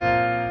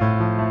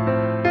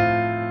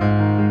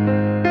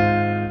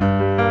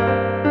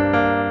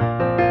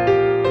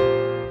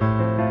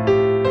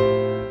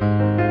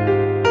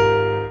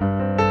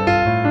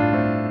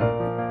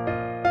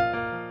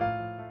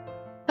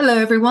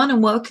everyone,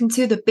 and welcome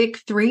to the Big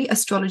Three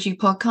Astrology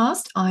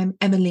Podcast. I'm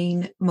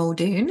Emmeline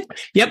Muldoon.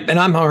 Yep, and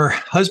I'm our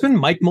husband,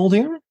 Mike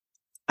Muldoon.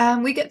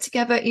 We get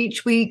together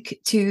each week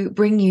to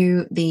bring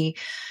you the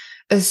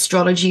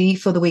astrology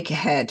for the week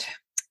ahead.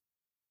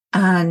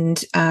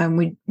 And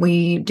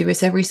we do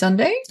this every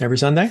Sunday. Every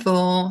Sunday?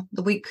 For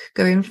the week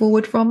going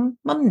forward from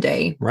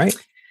Monday. Right.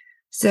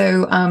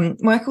 So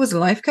Michael is a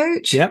life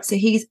coach. Yep. So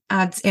he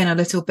adds in a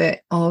little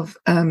bit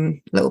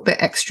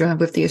extra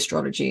with the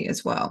astrology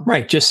as well.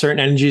 Right. Just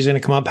certain energies are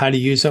going to come up, how to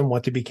use them,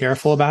 what to be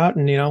careful about,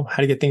 and, how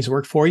to get things to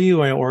work for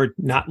you or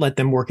not let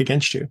them work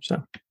against you.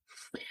 So,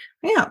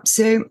 yeah.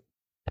 So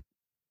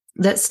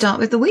let's start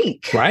with the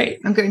week. Right.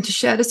 I'm going to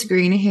share the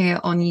screen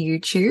here on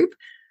YouTube.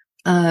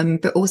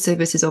 But also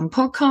this is on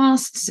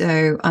podcast.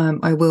 So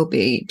I will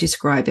be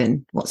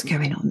describing what's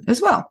going on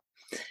as well.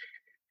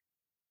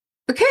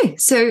 Okay,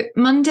 so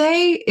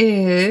Monday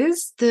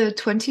is the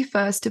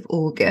 21st of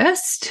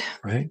August.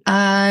 Right.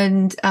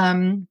 And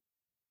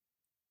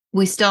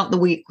we start the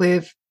week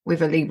with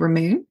a Libra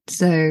moon.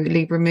 So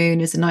Libra moon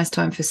is a nice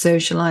time for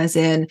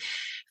socializing,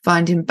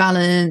 finding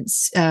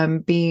balance,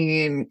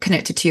 being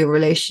connected to your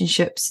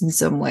relationships in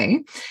some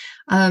way.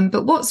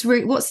 But what's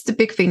the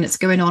big thing that's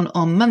going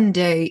on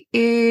Monday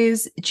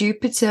is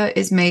Jupiter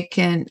is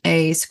making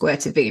a square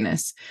to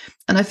Venus.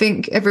 And I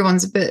think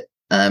everyone's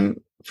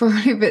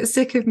probably a bit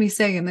sick of me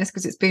saying this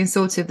because it's been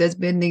there's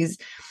been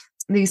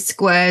these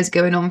squares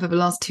going on for the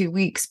last 2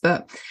 weeks.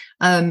 But,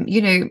 when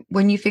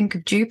you think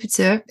of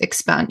Jupiter,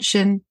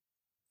 expansion,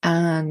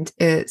 and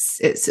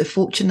it's a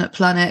fortunate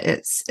planet,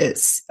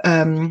 it's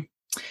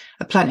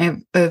a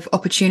planet of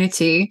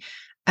opportunity,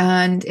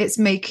 and it's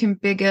making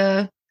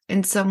bigger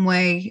in some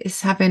way.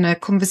 It's having a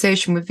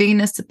conversation with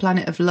Venus, the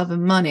planet of love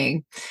and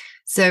money.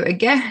 So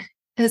again,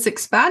 it's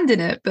expanding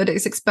it, but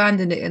it's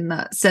expanding it in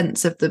that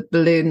sense of the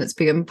balloon that's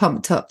being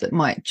pumped up that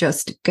might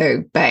just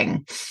go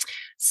bang.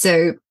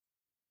 So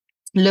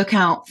look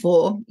out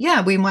for,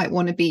 we might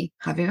want to be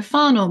having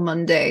fun on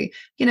Monday.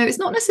 It's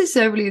not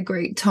necessarily a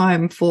great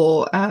time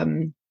for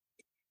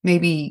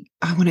maybe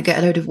I want to get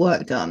a load of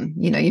work done.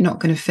 You're not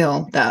going to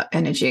feel that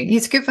energy.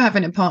 It's good for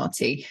having a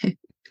party.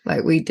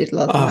 Like we did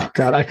last night. Oh,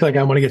 God, I feel like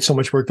I want to get so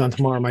much work done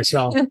tomorrow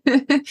myself.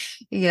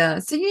 Yeah.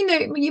 So,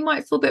 you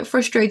might feel a bit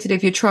frustrated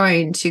if you're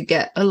trying to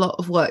get a lot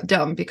of work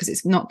done because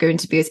it's not going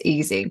to be as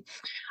easy.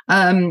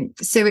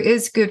 So it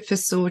is good for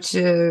sort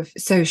of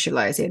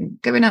socializing,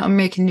 going out and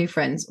making new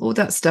friends. All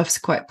that stuff's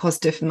quite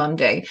positive for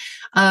Monday.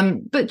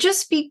 But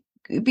just be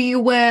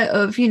aware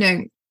of,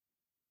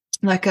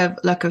 like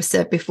I've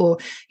said before,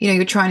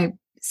 you're trying to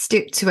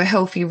stick to a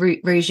healthy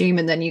regime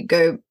and then you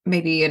go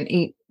maybe and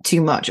eat too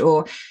much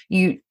or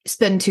you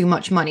spend too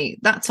much money,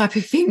 that type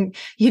of thing.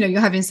 You're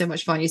having so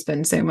much fun, you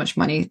spend so much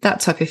money,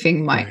 that type of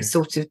thing might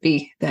sort of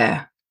be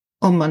there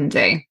on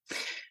Monday.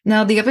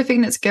 Now, the other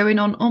thing that's going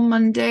on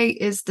Monday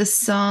is the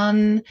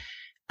sun.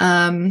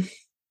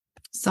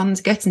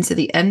 Sun's getting to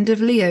the end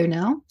of Leo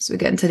now. So we're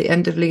getting to the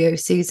end of Leo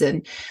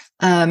season.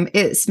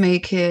 It's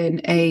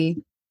making a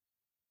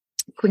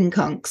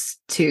quincunx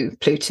to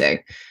Pluto.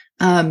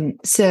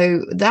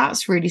 So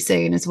that's really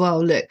saying as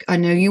well, look, I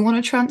know you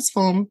want to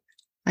transform.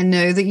 I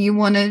know that you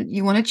want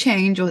to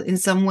change or in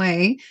some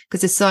way, because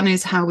the sun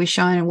is how we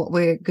shine and what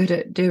we're good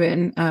at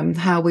doing,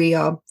 how we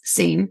are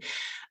seen.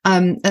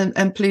 And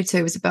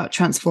Pluto is about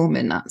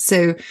transforming that.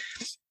 So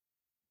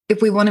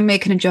if we want to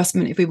make an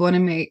adjustment, if we want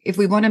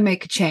to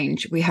make a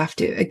change, we have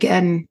to,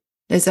 again,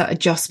 there's that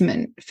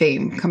adjustment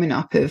theme coming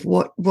up of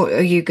what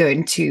are you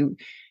going to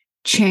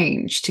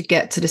change to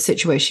get to the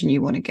situation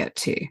you want to get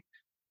to.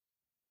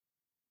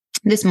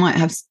 This might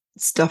have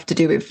stuff to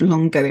do with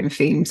long-going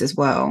themes as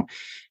well.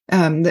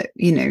 That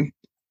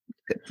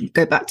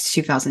go back to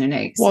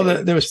 2008. Well,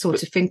 so there was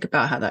sort of think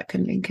about how that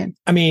can link in.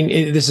 I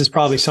mean, this is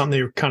probably something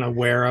you're kind of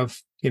aware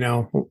of.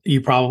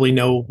 You probably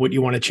know what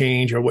you want to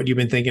change or what you've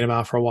been thinking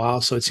about for a while.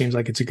 So it seems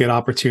like it's a good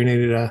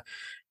opportunity to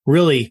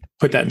really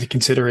put that into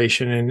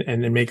consideration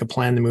and make a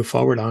plan to move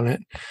forward on it.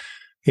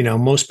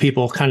 Most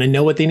people kind of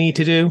know what they need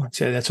to do.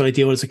 So that's what I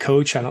deal with as a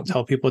coach. I don't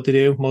tell people what to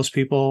do. Most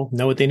people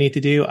know what they need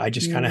to do. I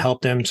just kind of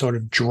help them sort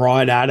of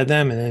draw it out of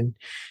them and then,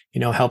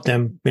 help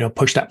them,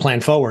 push that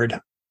plan forward.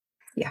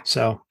 Yeah.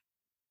 So.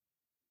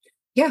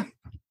 Yeah.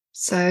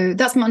 So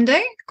that's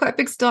Monday. Quite a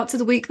big start to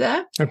the week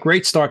there. A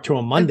great start to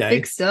a Monday.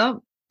 Big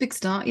start.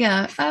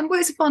 Yeah. Well,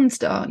 it's a fun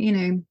start,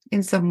 in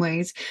some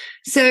ways.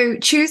 So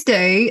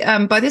Tuesday,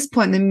 by this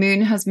point, the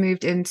moon has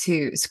moved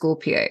into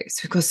Scorpio.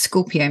 So we've got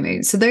Scorpio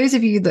moon. So those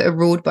of you that are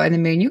ruled by the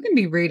moon, you're going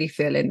to be really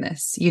feeling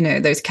this,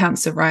 those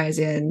Cancer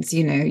risings,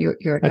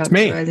 you're That's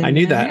me. I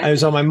knew that. I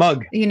was on my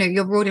mug.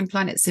 Your ruling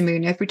planet's the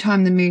moon. Every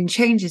time the moon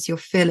changes, you're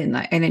feeling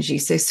that energy.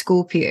 So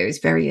Scorpio is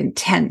very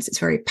intense. It's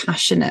very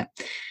passionate.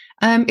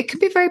 It can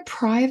be very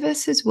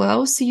private as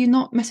well. So you're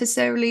not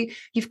necessarily,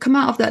 you've come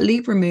out of that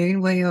Libra moon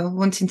where you're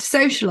wanting to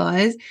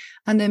socialize,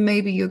 and then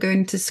maybe you're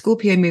going to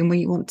Scorpio moon where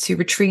you want to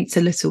retreat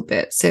a little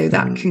bit. So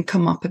that can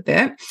come up a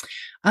bit.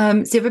 So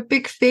you have a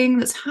big thing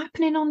that's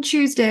happening on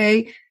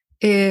Tuesday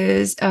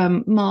is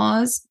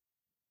Mars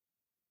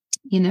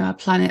our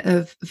planet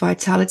of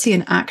vitality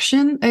and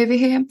action over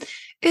here,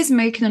 is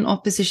making an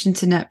opposition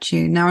to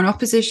Neptune. Now, an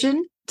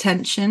opposition,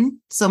 tension,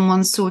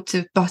 someone sort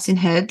of butting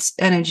heads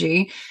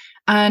energy.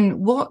 And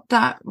what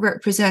that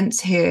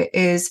represents here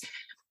is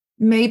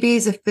maybe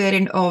is a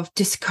feeling of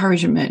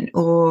discouragement,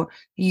 or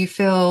you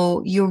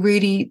feel you're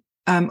really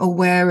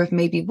aware of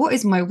maybe what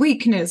is my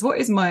weakness, what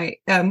is my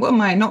what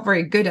am I not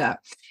very good at.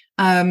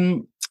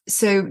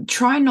 So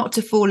try not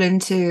to fall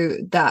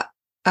into that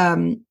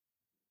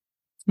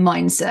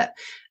mindset.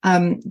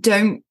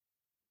 Don't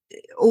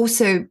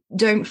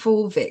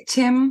fall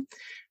victim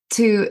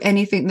to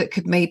anything that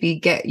could maybe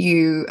get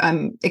you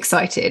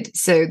excited.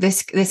 So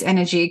this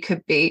energy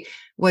could be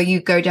where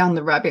you go down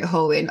the rabbit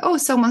hole in,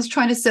 someone's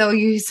trying to sell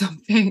you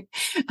something,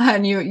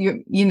 and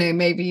you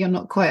maybe you're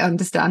not quite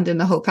understanding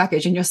the whole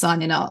package, and you're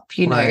signing up.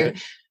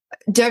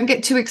 Don't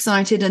get too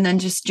excited and then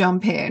just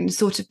jump in.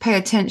 Sort of pay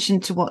attention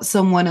to what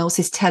someone else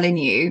is telling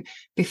you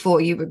before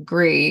you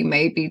agree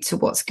maybe to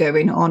what's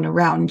going on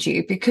around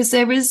you, because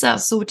there is that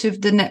sort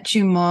of the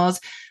Neptune Mars,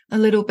 a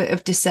little bit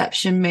of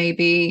deception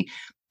maybe,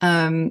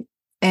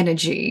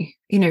 energy.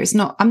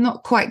 I'm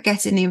not quite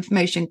getting the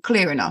information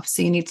clear enough,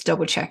 so you need to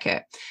double check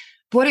it.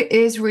 What it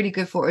is really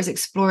good for is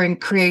exploring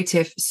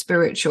creative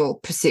spiritual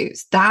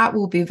pursuits. That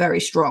will be very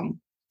strong.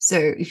 So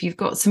if you've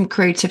got some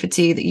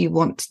creativity that you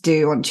want to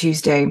do on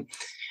Tuesday,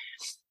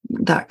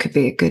 that could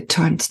be a good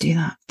time to do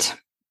that.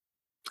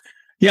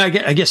 Yeah,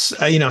 I guess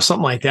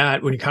something like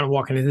that, when you kind of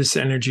walk into this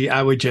energy,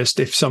 I would just,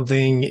 if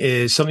something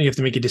is something you have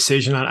to make a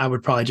decision on, I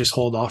would probably just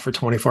hold off for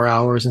 24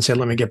 hours and say,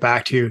 let me get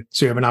back to you,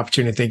 so you have an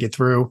opportunity to think it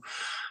through.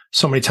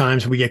 So many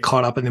times we get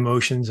caught up in the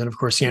emotions, and of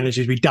course the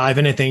energies, we dive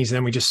into things and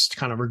then we just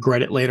kind of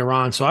regret it later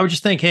on. So I would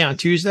just think, hey, on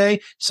Tuesday,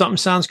 something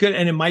sounds good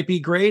and it might be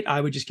great.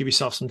 I would just give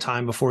yourself some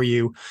time before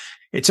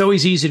it's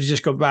always easy to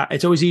just go back.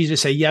 It's always easy to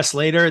say yes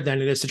later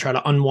than it is to try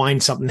to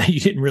unwind something that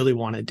you didn't really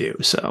want to do.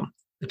 So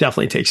it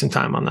definitely takes some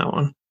time on that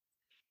one.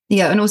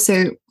 Yeah. And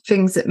also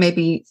things that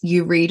maybe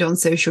you read on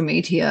social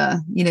media,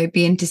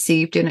 being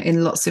deceived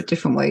in lots of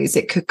different ways.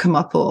 It could come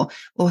up, or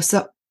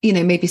so,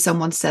 maybe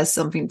someone says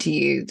something to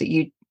you that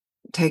you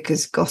take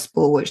as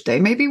gospel, which they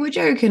maybe were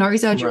joking or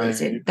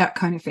exaggerating, right. That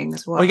kind of thing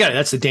as well.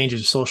 That's the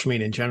dangers of social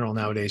media in general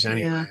nowadays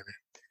anyway.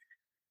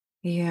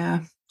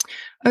 Yeah.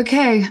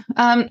 Okay.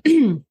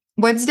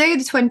 Wednesday,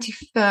 the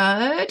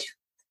 23rd.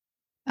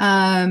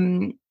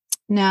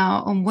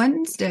 Now on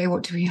Wednesday,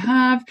 what do we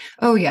have?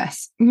 Oh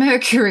yes,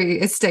 Mercury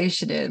is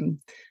stationing.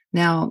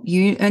 Now,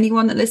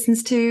 anyone that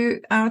listens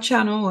to our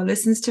channel or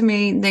listens to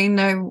me, they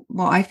know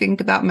what I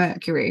think about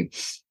Mercury.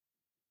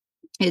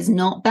 It's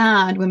not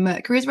bad when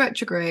Mercury is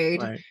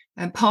retrograde, right.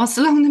 And pass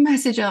along the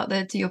message out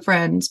there to your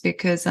friends,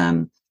 because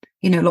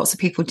lots of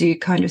people do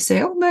kind of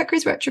say,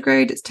 Mercury's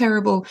retrograde, it's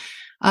terrible.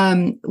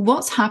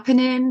 What's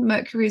happening?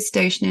 Mercury is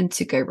stationing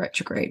to go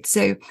retrograde.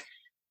 So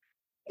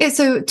it's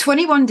a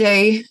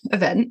 21-day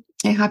event.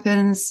 It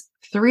happens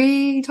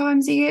 3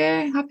 times a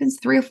year. It happens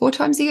 3 or 4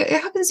 times a year.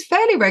 It happens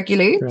fairly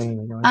regularly.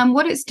 And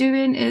what it's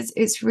doing is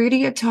it's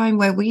really a time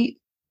where we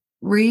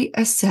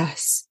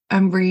reassess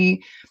and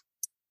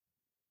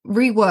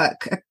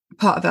rework a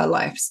part of our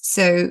lives.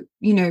 So,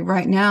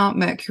 right now,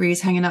 Mercury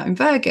is hanging out in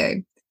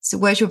Virgo. So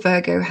where's your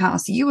Virgo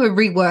house? You are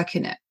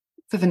reworking it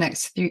for the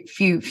next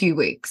few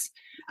weeks.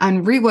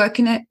 And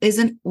reworking it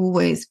isn't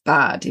always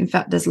bad. In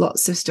fact, there's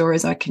lots of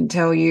stories I can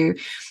tell you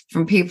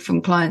from people,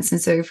 from clients and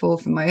so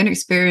forth, from my own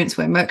experience,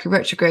 where Mercury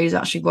retrograde has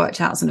actually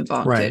worked out as an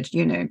advantage,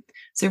 right.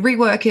 So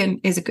reworking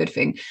is a good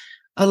thing.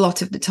 A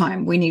lot of the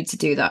time we need to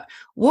do that.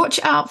 Watch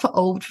out for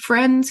old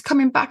friends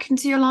coming back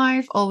into your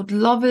life, old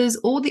lovers,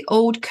 all the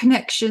old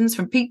connections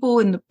from people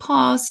in the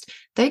past.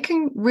 They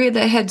can rear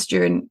their heads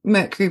during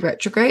Mercury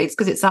retrogrades,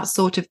 because it's that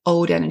sort of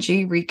old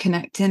energy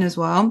reconnecting as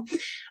well.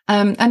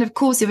 And of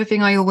course, the other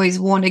thing I always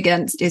warn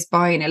against is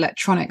buying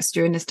electronics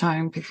during this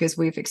time, because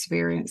we've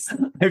experienced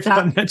I've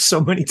done that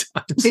so many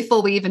times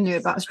before we even knew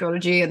about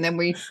astrology, and then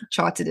we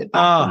charted it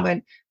back and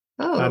went,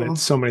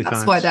 so many times.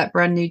 That's why that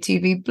brand new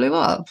TV blew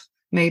up.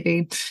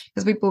 Maybe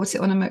because we bought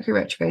it on a Mercury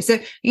retrograde. So,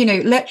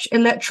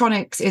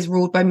 electronics is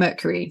ruled by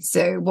Mercury.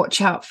 So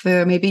watch out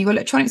for maybe your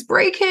electronics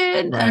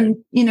breaking, right. And,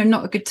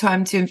 not a good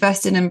time to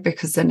invest in them,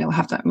 because then they'll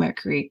have that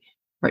Mercury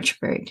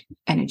retrograde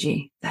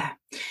energy there.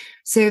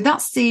 So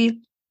that's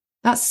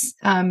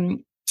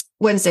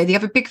Wednesday. The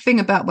other big thing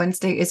about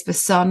Wednesday is the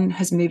sun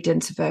has moved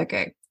into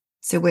Virgo.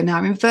 So we're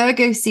now in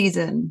Virgo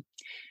season.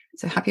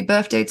 So happy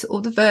birthday to all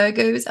the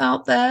Virgos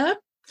out there.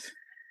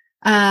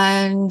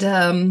 And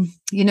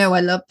I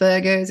love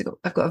Virgos.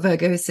 I've got a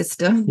Virgo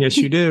sister. Yes,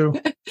 you do.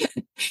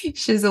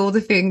 She's all the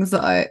things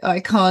that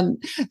I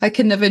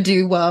can never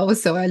do well.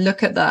 So I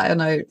look at that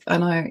and I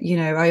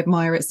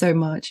admire it so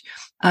much.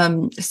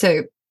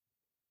 So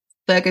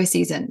Virgo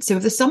season. So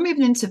with the sun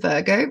moving into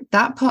Virgo,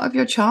 that part of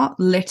your chart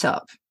lit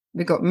up.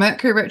 We've got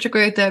Mercury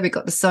retrograde there. We've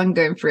got the sun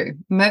going through.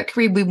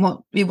 Mercury, we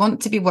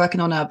want to be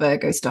working on our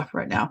Virgo stuff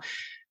right now.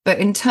 But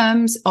in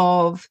terms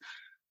of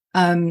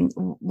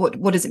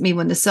what does it mean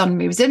when the sun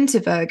moves into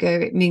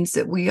Virgo? It means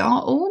that we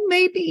are all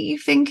maybe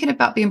thinking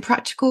about being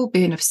practical,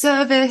 being of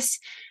service,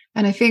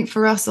 And I think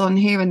for us on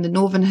here in the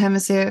Northern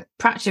Hemisphere,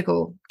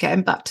 practical,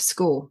 getting back to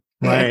school,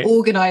 Right.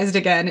 organized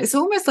again. It's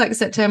almost like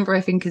September,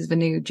 I think, is the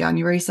new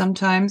January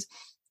sometimes,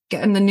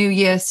 getting the new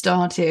year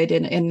started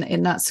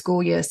in that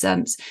school year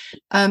sense.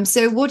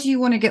 So what do you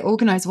want to get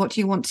organized? What do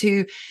you want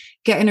to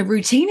get in a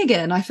routine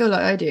again? I feel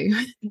like I do.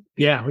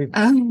 Yeah.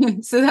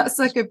 So that's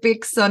like a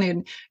big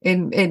sun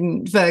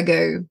in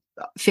Virgo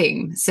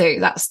thing. So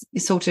that's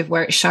sort of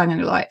where it's shining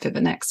a light for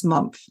the next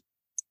month.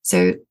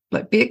 So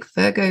like big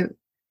Virgo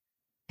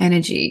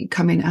energy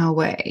coming our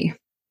way.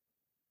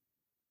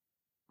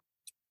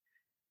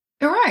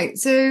 All right.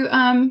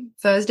 So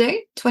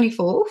Thursday,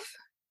 24th.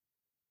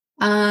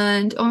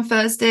 And on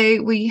Thursday,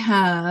 we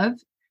have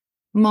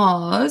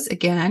Mars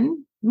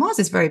again. Mars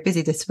is very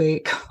busy this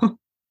week.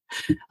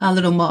 Our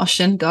little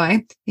Martian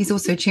guy. He's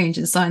also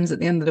changing signs at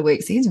the end of the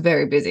week. So he's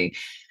very busy.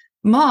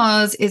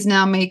 Mars is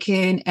now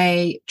making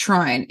a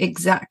trine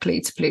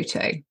exactly to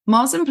Pluto.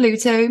 Mars and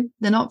Pluto,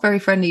 they're not very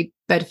friendly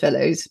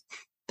bedfellows.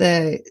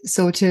 They're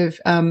sort of,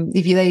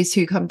 if those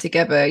two come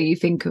together, you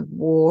think of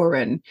war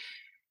and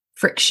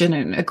friction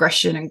and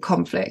aggression and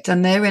conflict.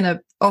 And they're in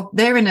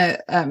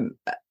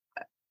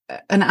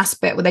an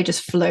aspect where they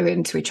just flow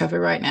into each other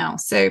right now.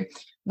 So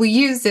we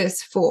use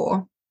this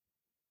for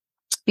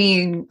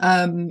being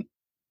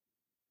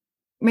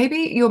maybe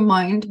your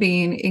mind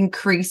being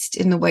increased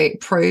in the way it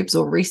probes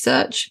or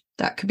research.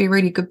 That could be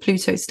really good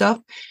Pluto stuff.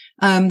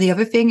 The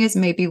other thing is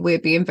maybe we're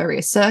being very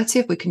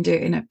assertive. We can do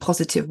it in a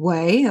positive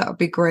way. That would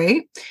be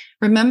great.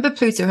 Remember,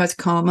 Pluto has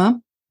karma.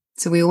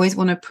 So we always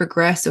want to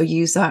progress or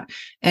use that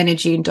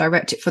energy and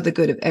direct it for the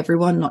good of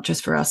everyone, not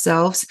just for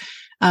ourselves.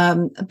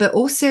 But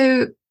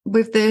also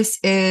with this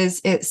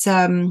is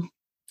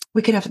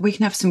we can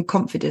have some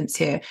confidence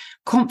here,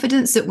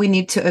 confidence that we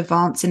need to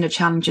advance in the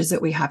challenges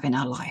that we have in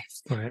our life.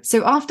 Right.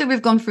 So after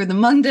we've gone through the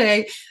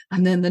Monday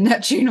and then the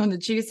Neptune on the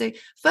Tuesday,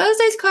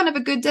 Thursday's kind of a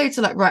good day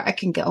to like, right, I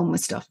can get on with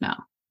stuff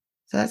now.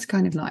 So that's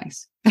kind of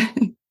nice.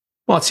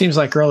 Well, it seems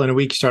like early in the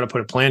week you start to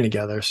put a plan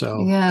together.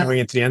 So going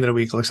into the end of the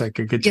week looks like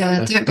a good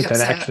time to put that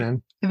action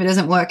in. If it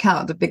doesn't work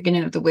out at the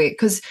beginning of the week,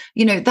 because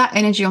that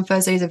energy on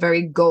Thursday is a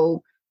very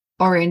goal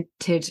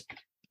oriented,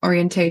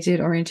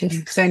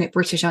 saying it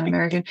British and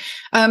American.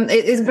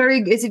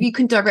 It's if you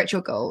can direct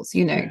your goals, So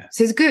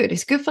it's good.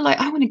 It's good for like,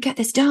 I want to get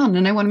this done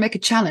and I want to make a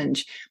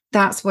challenge.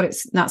 That's what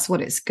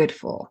it's good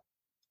for.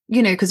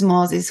 Because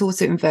Mars is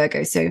also in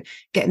Virgo. So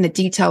getting the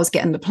details,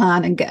 getting the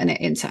plan and getting it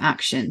into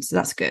action. So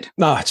that's good.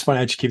 No, it's funny.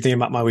 I just keep thinking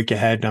about my week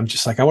ahead and I'm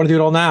just like, I want to do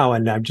it all now.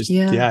 And I'm just,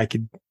 I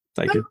could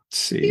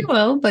see. You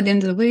will by the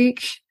end of the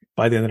week.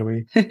 Funny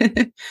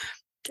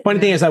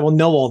thing is, I will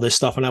know all this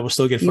stuff and I will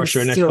still get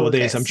frustrated. The next couple of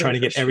days, I'm trying to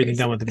get everything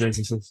done with the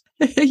businesses.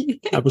 I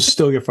will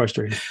still get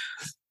frustrated.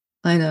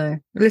 I know.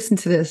 Listen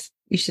to this.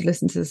 You should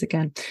listen to this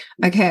again.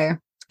 Okay.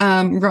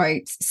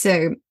 Right.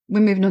 So we're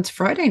moving on to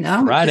Friday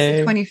now.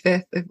 Friday. Which is the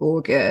 25th of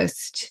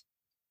August.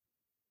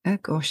 Oh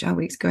gosh, our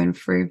week's going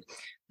through.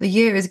 The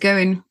year is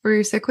going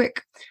through so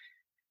quick.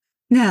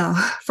 Now,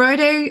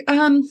 Friday,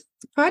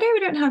 we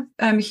don't have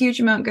a huge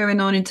amount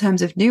going on in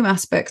terms of new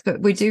aspects,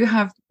 but we do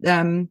have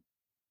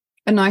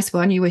a nice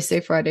one. You always say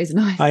Friday's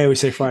nice. I always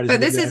say Friday's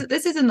but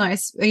this is a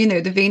nice,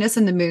 the Venus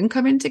and the Moon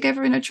coming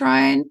together in a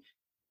trine.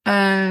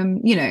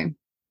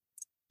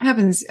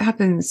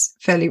 Happens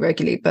fairly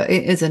regularly, but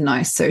it is a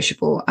nice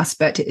sociable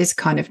aspect. It is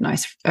kind of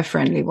nice, a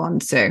friendly one.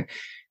 So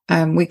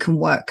we can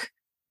work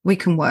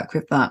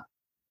with that.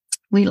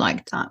 We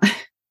like that.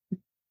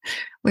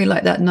 We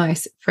like that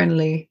nice,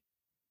 friendly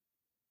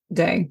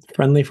day.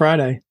 Friendly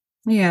Friday.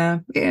 Yeah,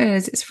 it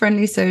is. It's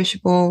friendly,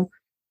 sociable.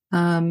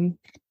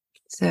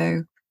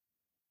 So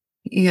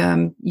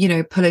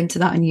pull into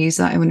that and use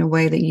that in a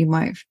way that you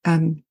might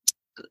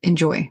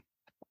enjoy.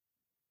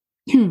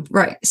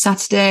 Right.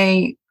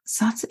 Saturday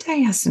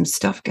has some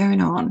stuff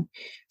going on.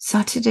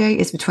 Saturday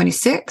is the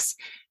 26th.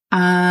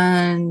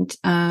 And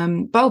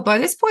by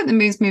this point, the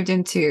moon's moved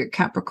into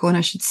Capricorn,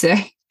 I should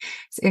say.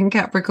 It's in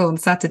Capricorn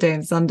Saturday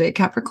and Sunday.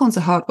 Capricorn's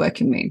a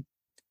hardworking moon.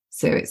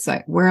 So it's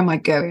like, where am I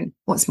going?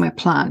 What's my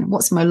plan?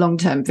 What's my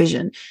long-term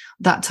vision?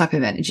 That type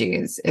of energy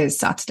is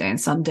Saturday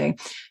and Sunday.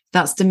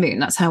 That's the moon.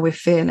 That's how we're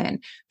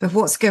feeling. But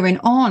what's going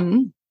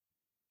on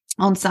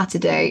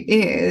Saturday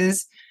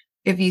is,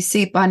 if you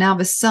see by now,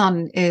 the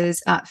sun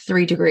is at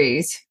 3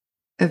 degrees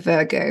of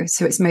Virgo.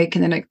 So it's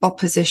making an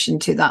opposition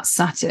to that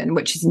Saturn,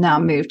 which has now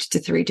moved to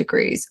 3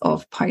 degrees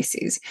of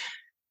Pisces.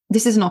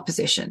 This is an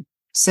opposition.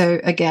 So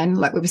again,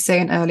 like we were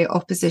saying earlier,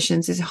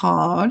 oppositions is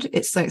hard.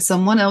 It's like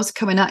someone else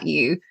coming at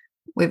you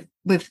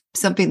with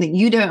something that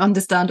you don't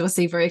understand or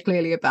see very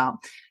clearly about.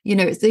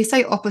 They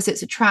say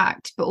opposites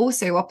attract, but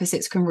also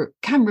opposites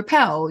can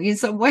repel in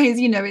some ways.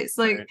 It's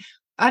like, right.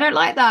 I don't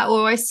like that,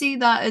 or I see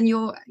that and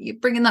you're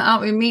bringing that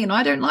out in me, and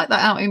I don't like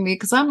that out in me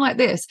because I'm like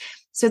this.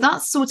 So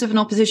that's sort of an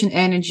opposition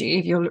energy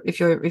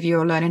if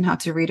you're learning how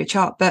to read a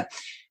chart. But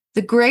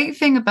the great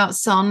thing about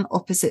Sun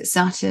opposite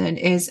Saturn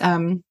is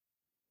don't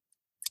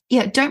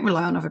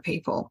rely on other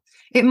people.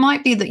 It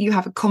might be that you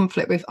have a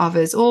conflict with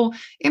others, or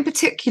in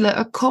particular,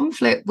 a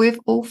conflict with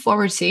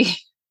authority.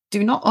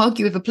 do not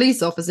argue with a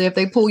police officer if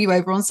they pull you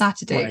over on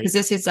Saturday, because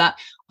this is that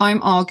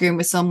I'm arguing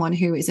with someone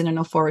who is in an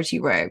authority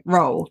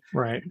role.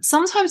 Right.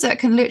 Sometimes that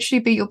can literally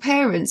be your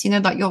parents,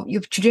 like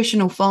your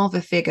traditional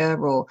father figure,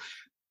 or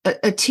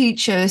a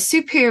teacher, a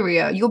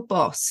superior, your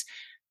boss.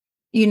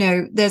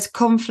 There's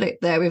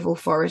conflict there with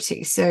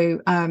authority. So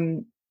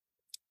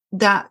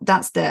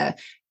that's there.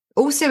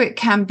 Also, it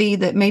can be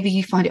that maybe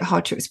you find it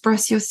hard to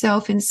express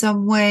yourself in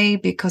some way,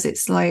 because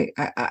it's like,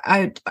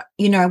 I'm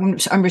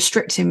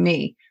restricting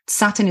me.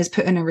 Saturn is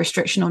putting a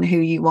restriction on who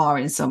you are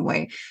in some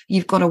way.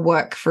 You've got to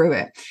work through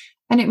it.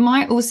 And it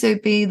might also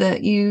be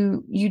that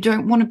you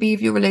don't want to be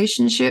with your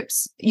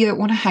relationships. You don't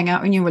want to hang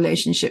out in your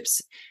relationships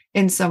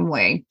in some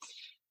way,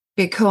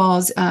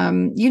 because,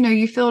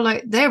 you feel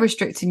like they're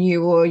restricting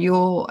you, or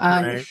you're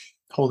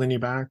holding you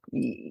back.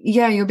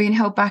 Yeah, you're being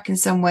held back in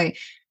some way.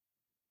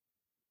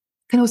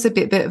 Can also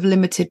be a bit of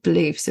limited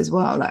beliefs as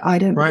well. Like, I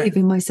don't believe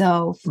in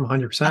myself.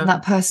 100%. And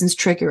that person's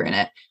triggering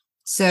it.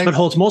 So it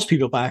holds most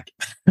people back.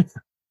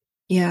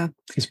 Yeah.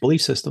 These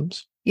belief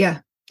systems. Yeah.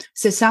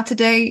 So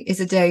Saturday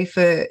is a day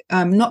for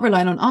not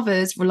relying on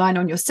others, relying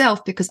on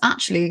yourself, because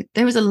actually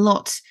there is a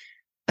lot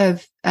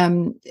of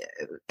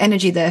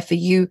energy there for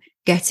you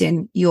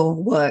getting your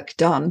work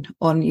done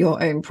on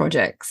your own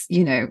projects.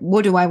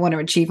 What do I want to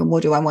achieve and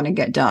what do I want to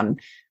get done?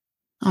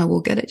 I will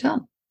get it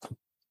done.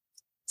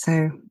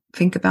 So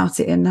think about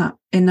it in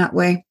that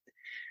way.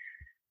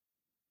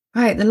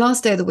 Right. The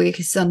last day of the week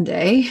is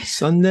Sunday.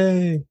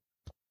 Sunday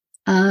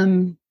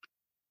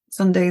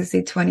is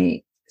the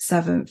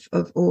 27th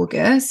of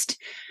August.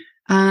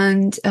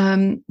 And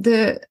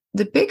the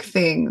big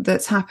thing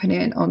that's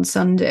happening on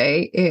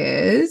Sunday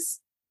is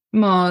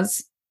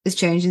Mars is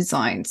changing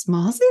signs.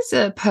 Mars is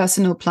a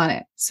personal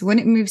planet. So when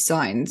it moves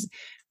signs,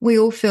 we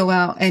all feel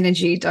our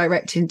energy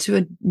direct into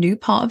a new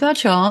part of our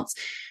charts.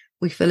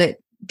 We feel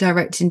it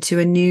direct into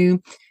a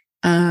new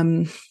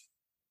a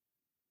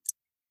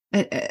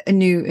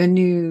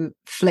new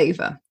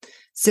flavor.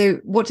 So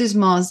what does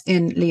Mars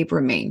in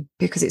Libra mean?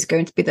 Because it's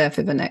going to be there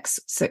for the next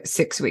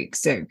 6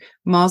 weeks. So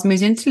Mars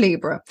moves into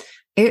Libra.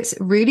 It's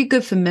really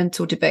good for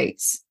mental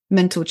debates,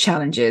 mental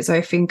challenges.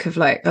 I think of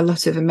like a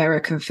lot of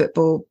American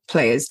football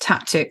players,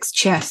 tactics,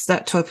 chess,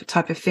 that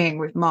type of thing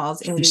with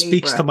Mars in Libra. It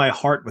speaks to my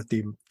heart with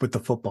the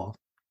football.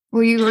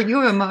 Well,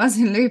 you're a Mars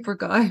in Libra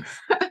guy.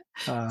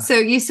 So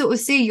you sort of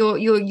see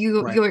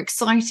you're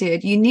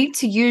excited. You need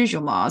to use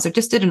your Mars. I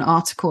just did an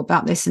article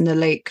about this in the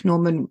Lake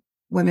Norman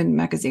Women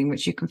magazine,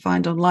 which you can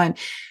find online.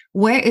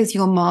 Where is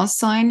your Mars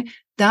sign?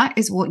 That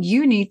is what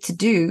you need to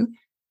do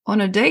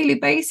on a daily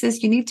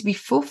basis. You need to be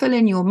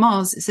fulfilling your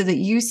Mars so that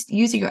you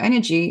use your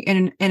energy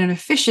in an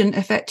efficient,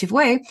 effective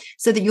way,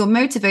 so that you're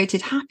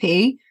motivated,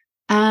 happy,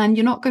 and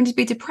you're not going to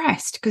be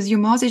depressed, because your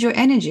Mars is your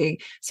energy.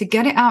 So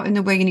get it out in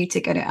the way you need to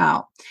get it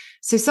out.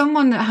 So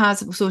someone that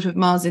has sort of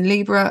Mars in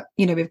Libra,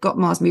 we've got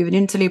Mars moving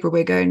into Libra,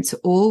 we're going to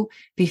all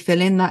be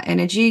feeling that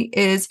energy.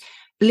 Is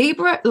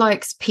Libra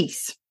likes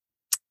peace.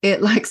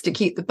 It likes to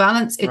keep the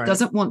balance. It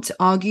doesn't want to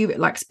argue. It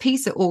likes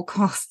peace at all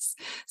costs.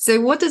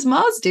 So what does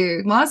Mars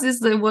do? Mars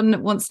is the one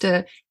that wants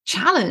to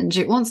challenge.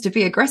 It wants to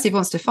be aggressive,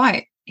 wants to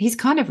fight. He's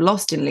kind of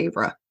lost in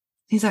Libra.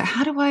 He's like,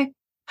 how do I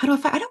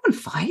fight? I don't want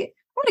to fight.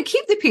 I want to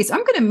keep the peace.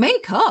 I'm going to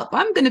make up.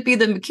 I'm going to be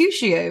the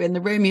Mercutio in the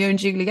Romeo and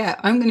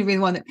Juliet. I'm going to be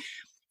the one that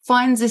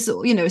finds this,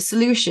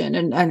 solution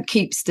and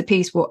keeps the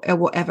peace at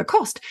whatever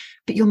cost.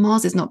 But your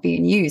Mars is not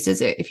being used, is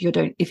it? If you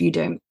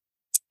don't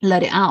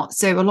let it out.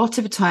 So a lot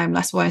of the time,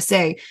 that's why I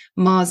say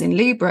Mars in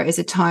Libra is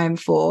a time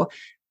for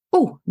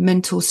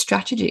mental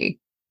strategy.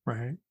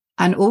 Right.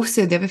 And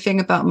also the other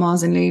thing about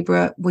Mars in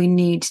Libra, we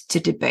need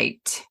to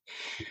debate.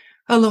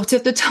 A lot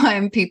of the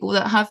time, people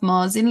that have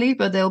Mars in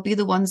Libra, they'll be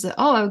the ones that,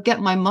 I'll get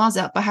my Mars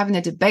out by having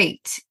a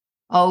debate.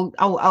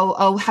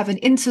 I'll have an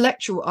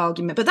intellectual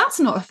argument, but that's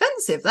not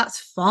offensive. That's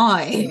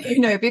fine,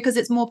 because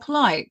it's more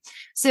polite.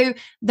 So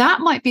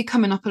that might be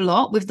coming up a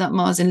lot with that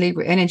Mars and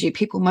Libra energy.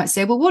 People might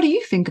say, well, what do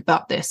you think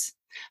about this?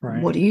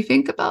 Right. What do you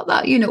think about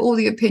that? All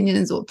the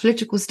opinions or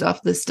political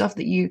stuff, the stuff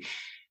that you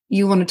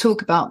want to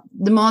talk about.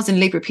 The Mars and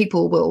Libra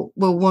people will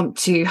want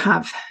to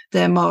have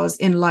their Mars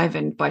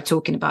enlivened by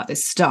talking about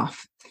this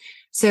stuff.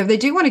 So they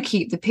do want to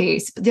keep the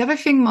peace. But the other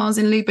thing Mars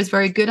and Libra is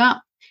very good at,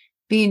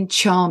 being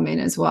charming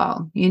as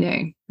well.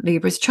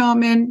 Libra's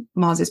charming.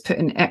 Mars is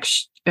putting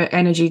extra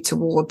energy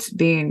towards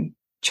being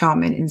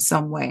charming in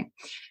some way.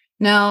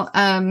 Now,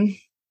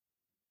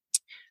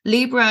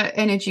 Libra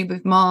energy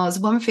with Mars,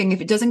 one thing, if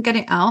it doesn't get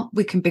it out,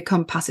 we can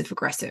become passive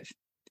aggressive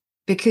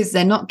because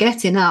they're not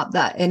getting out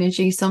that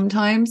energy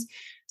sometimes.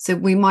 So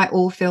we might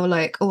all feel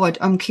like,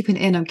 I'm keeping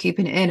it in.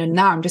 And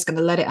now I'm just going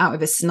to let it out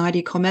with a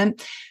snidey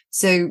comment.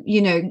 So,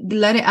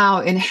 let it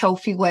out in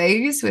healthy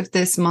ways with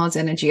this Mars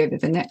energy over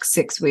the next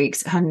 6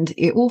 weeks, and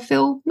it will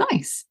feel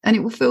nice and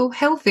it will feel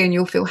healthy and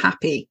you'll feel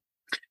happy.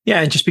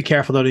 Yeah. And just be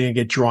careful though, to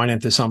get drawn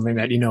into something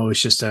that,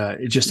 is just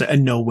a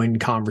no-win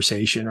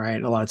conversation, right?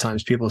 A lot of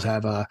times people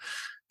have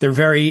they're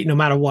very, no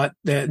matter what,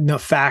 no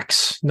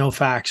facts,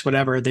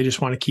 whatever. They just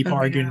want to keep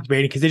arguing and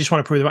debating because they just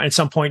want to prove it. At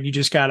some point, you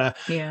just got to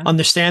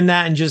understand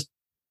that and just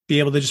be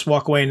able to just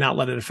walk away and not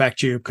let it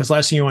affect you. Because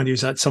last thing you want to do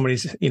is let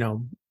somebody's,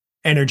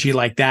 energy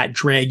like that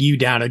drag you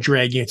down or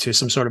drag you into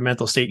some sort of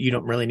mental state you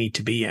don't really need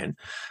to be in.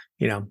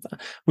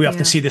 We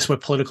often see this with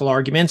political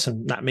arguments.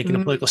 I'm not making a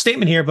political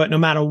statement here, but no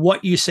matter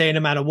what you say, no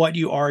matter what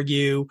you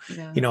argue,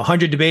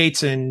 100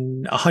 debates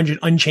and 100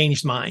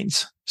 unchanged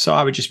minds. So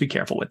I would just be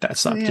careful with that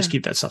stuff. Just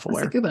keep that stuff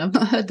aware. That's a good one. I've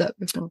not heard that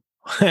before.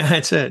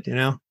 That's it.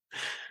 Yeah.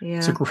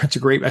 It's a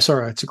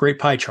great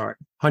pie chart.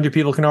 100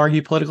 people can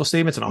argue political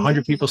statements and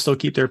 100 people still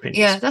keep their opinions.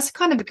 Yeah, that's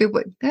kind of a good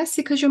one. That's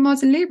because you're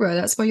Mars and Libra.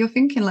 That's why you're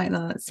thinking like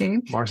that. See?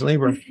 Mars and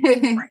Libra.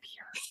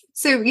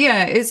 So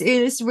yeah,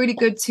 it's really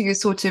good to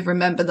sort of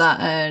remember that.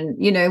 And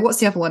what's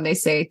the other one they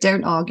say?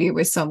 Don't argue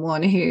with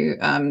someone who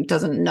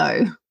doesn't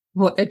know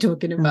what they're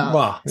talking about.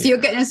 Well, so you're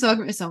getting into an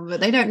argument with someone, but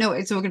they don't know what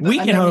they're talking about. We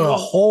can have a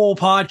whole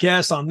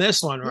podcast on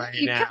this one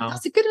now.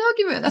 That's a good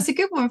argument. That's a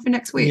good one for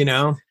next week.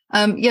 So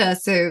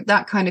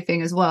that kind of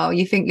thing as well.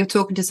 You think you're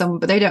talking to someone,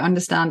 but they don't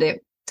understand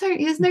it.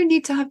 There's no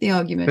need to have the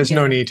argument. There's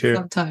no need to.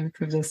 Sometimes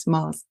with this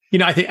Mars.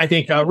 I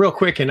think real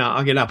quick, and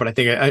I'll get up, but I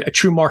think a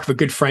true mark of a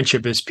good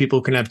friendship is people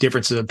who can have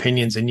differences of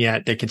opinions, and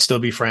yet they can still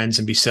be friends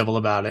and be civil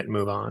about it and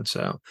move on.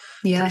 So,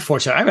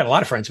 fortunately, I've got a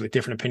lot of friends with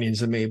different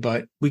opinions than me,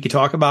 but we could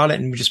talk about it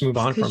and we just move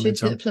on from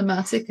it. You're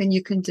diplomatic and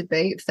you can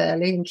debate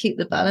fairly and keep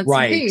the balance.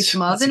 Right. In peace.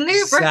 Mars and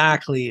Libra.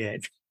 Exactly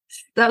it.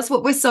 That's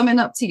what we're summing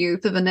up to you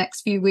for the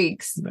next few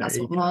weeks. That's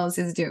what Mars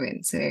is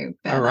doing. So,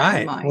 all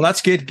right. Well,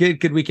 that's good.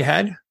 Good week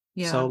ahead.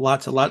 Yeah. So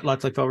lots to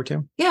look forward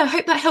to. Yeah, I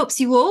hope that helps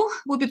you all.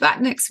 We'll be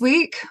back next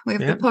week with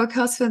the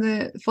podcast for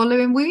the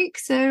following week.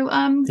 So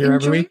here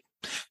every week.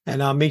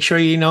 And make sure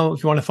if you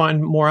want to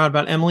find more out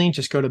about Emily,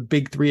 just go to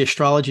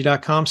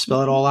big3astrology.com,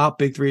 spell it all out,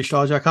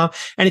 big3astrology.com.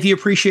 And if you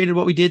appreciated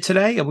what we did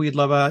today, we'd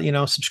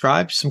love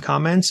subscribe, some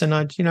comments,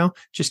 and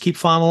just keep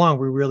following along.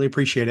 We really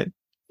appreciate it.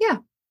 Yeah.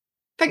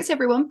 Thanks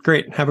everyone.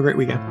 Great. Have a great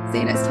weekend. See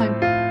you next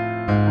time.